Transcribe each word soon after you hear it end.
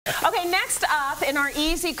Okay, next up in our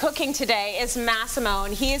easy cooking today is Massimo,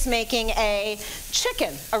 and he is making a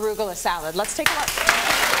chicken arugula salad. Let's take a look.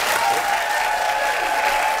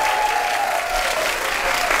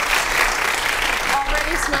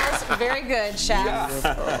 Smells very good, Chef.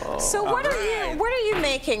 Yeah. So what are you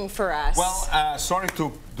making for us? Well, sorry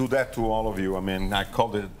to do that to all of you. I mean, I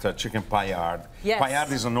called it chicken paillard. Yes.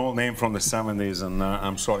 Paillard is an old name from the 70s, and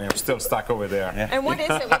I'm sorry, I'm still stuck over there. Yeah. And what is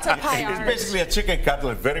it? What's a paillard? It's basically a chicken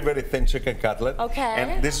cutlet, very, very thin chicken cutlet. Okay.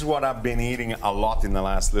 And this is what I've been eating a lot in the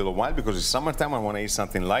last little while because it's summertime. I want to eat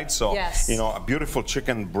something light. So, yes, you know, a beautiful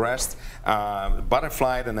chicken breast,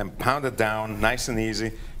 butterflied and then pounded down, nice and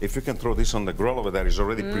easy. If you can throw this on the grill over there, it's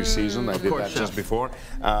already pre-seasoned. I did that just before.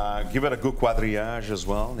 Give it a good quadrillage as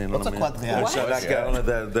well. You know What's a quadrillage? So like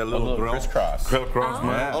the little grill. Crisscross.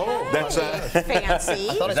 Oh, that's fancy.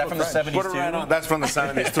 Is that from the 70s Put it right on. That's from the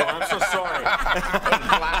 70s too. I'm so sorry.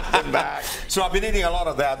 Blasted back. So I've been eating a lot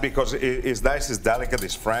of that because it's nice, it's delicate,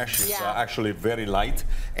 it's fresh, it's actually very light.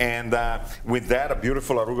 And with that, a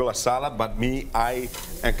beautiful arugula salad. But I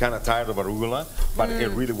am kind of tired of arugula, but it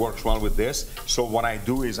really works well with this. So what I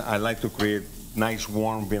do is I like to create nice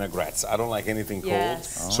warm vinaigrettes. I don't like anything cold.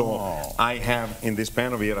 So I have in this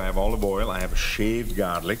pan over here, I have olive oil, I have shaved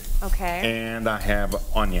garlic, and I have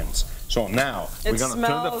onions. So now we're gonna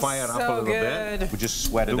turn the fire up a little bit. We just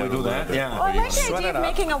sweat it out a little bit. Yeah. Oh, I like the idea of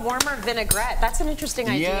making a warmer vinaigrette. That's an interesting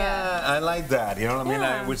idea. Yeah, I like that. You know what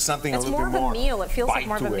I mean? With something a little bit more. It's more of a meal. It feels like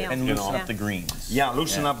more of a meal. And loosen up the greens. Yeah,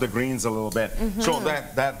 loosen up the greens a little bit. So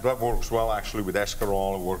that works well actually with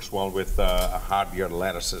escarole. It works well with hardier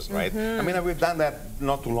lettuces, right? I mean, we've done that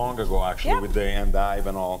not too long ago actually with the endive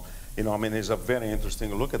and all. You know, I mean, it's a very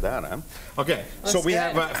interesting look at that, huh? Okay, so we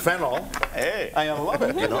have fennel. Hey, I love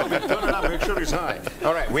it. You know, turn it up, make sure it's high.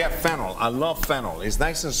 All right, we have fennel. I love fennel. It's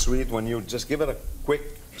nice and sweet when you just give it a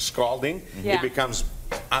quick scalding. It becomes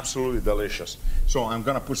absolutely delicious. So I'm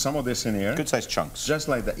gonna put some of this in here. Good sized chunks. Just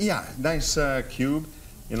like that. Yeah, nice cube.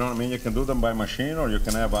 You know what I mean? You can do them by machine, or you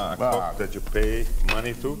can have a cook that you pay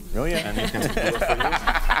money to. Oh yeah. And you can do it for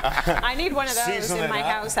you. I need one of those in my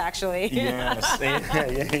house, actually. Yes,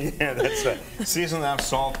 yeah. That's it. Season up,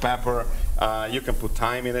 salt, pepper. You can put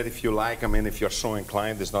thyme in it if you like. I mean, if you're so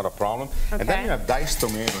inclined, it's not a problem. And then you have diced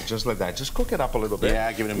tomato, just like that. Just cook it up a little bit.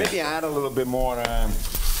 Yeah, give it a minute. Maybe add a little bit more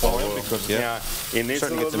oil because it needs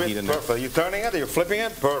a little bit. Perfect. You're turning it. You're flipping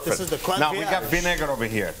it. Perfect. This is the now we got vinegar over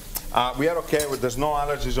here. We are okay with, there's no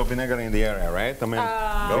allergies of vinegar in the area, right? I mean,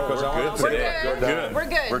 because we're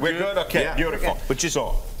good. We're good? Okay, beautiful. But just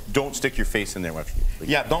don't stick your face in there.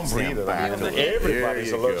 Don't breathe it. I mean,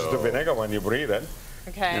 everybody's allergic to vinegar when you breathe it.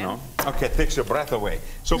 Okay. You know? Okay, it takes your breath away.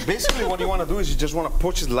 So basically what you want to do is you just want to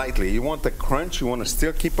push it lightly. You want the crunch, you want to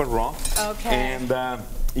still keep it raw. Okay. And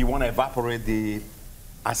you want to evaporate the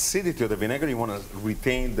acidity of the vinegar, you want to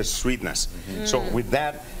retain the sweetness. So with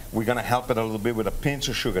that, we're going to help it a little bit with a pinch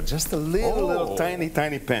of sugar. Just a little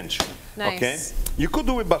tiny pinch. Nice. Okay? You could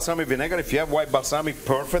do with balsamic vinegar. If you have white balsamic,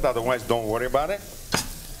 perfect. Otherwise, don't worry about it.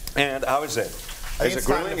 And how is it? Is it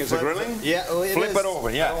grilling? Is it grilling? Yeah, flip it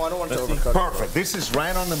over, yeah. I don't want it to overcook. Perfect. This is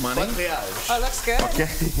right on the money. Oh, looks good. Okay,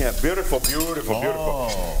 yeah, beautiful, beautiful,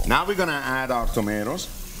 beautiful. Now we're gonna add our tomatoes,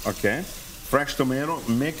 okay? Fresh tomato.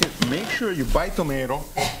 Make sure you buy tomato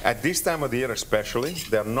at this time of the year especially.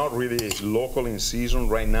 They're not really local in season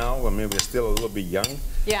right now. I mean, we're still a little bit young.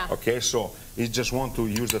 Yeah. Okay, so you just want to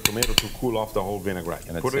use the tomato to cool off the whole vinaigrette.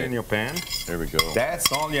 And put it in your pan. There we go.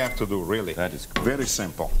 That's all you have to do, really. That is cool. Very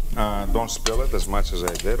simple. Don't spill it as much as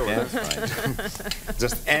I did. That's fine.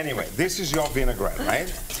 Just anyway, this is your vinaigrette,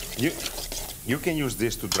 right? You can use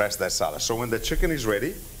this to dress that salad. So when the chicken is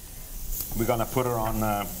ready, we're gonna put it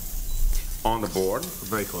on the board.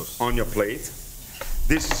 Very close. On your plate.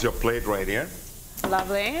 This is your plate right here.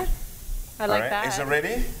 Lovely. I like that. Is it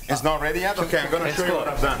ready? It's not ready yet? Okay, I'm going to show you what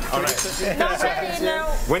I've done. All right. Not ready, no.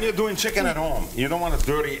 When you're doing chicken at home, you don't want to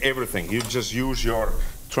dirty everything. You just use your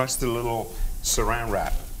trusty little saran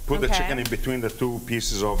wrap. Put the chicken in between the two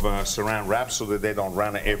pieces of saran wrap so that they don't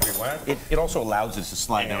run everywhere. It also allows it to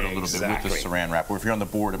slide out a little bit with the saran wrap. Or if you're on the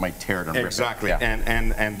board, it might tear it and Exactly. rip it.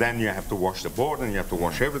 Yeah. And then you have to wash the board and you have to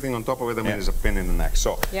wash everything on top of it. I mean, there's a pain in the neck.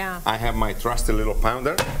 So I have my trusty little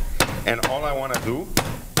pounder, and all I want to do,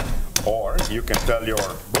 or you can tell your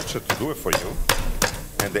butcher to do it for you,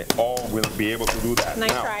 and they all will be able to do that. Can I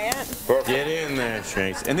try it? Perfect. Get in there,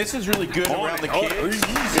 Trace. And this is really good around the kids.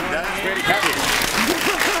 That's very heavy.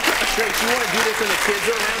 Trace, you want to do this when the kids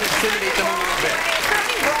are around, intimidate them a little bit.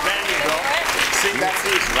 There you go. See, that's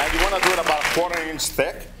easy, right? You want to do it about a 1/4 inch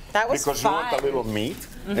thick. That was because you want a little meat.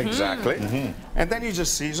 Exactly. And then you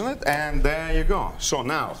just season it, and there you go. So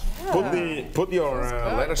now, put your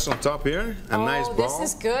lettuce on top here, a nice bowl.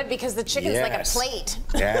 This is good because the chicken's like a plate.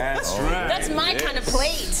 That's right. That's my kind of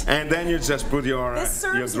plate. And then you just put your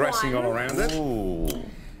dressing all around it. Ooh.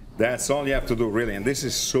 That's all you have to do, really. And this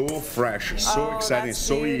is so fresh, so exciting,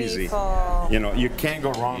 so easy. Beautiful. You know, you can't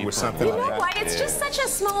go wrong with something like that. You know what? It's just such a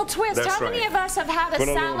small twist. That's How many of us have had a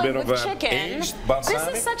salad with chicken? This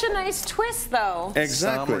is such a nice twist, though.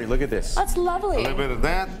 Exactly. Look at this. That's lovely. A little bit of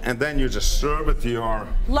that, and then you just serve it to your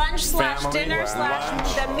lunch slash family, dinner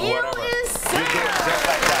slash the meal whatever. is served. You do it just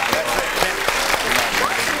like that. That's it.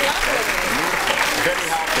 That's lovely. Very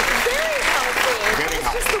healthy. Very healthy. Very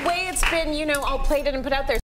It's just the way it's been, you know, all plated and put out there.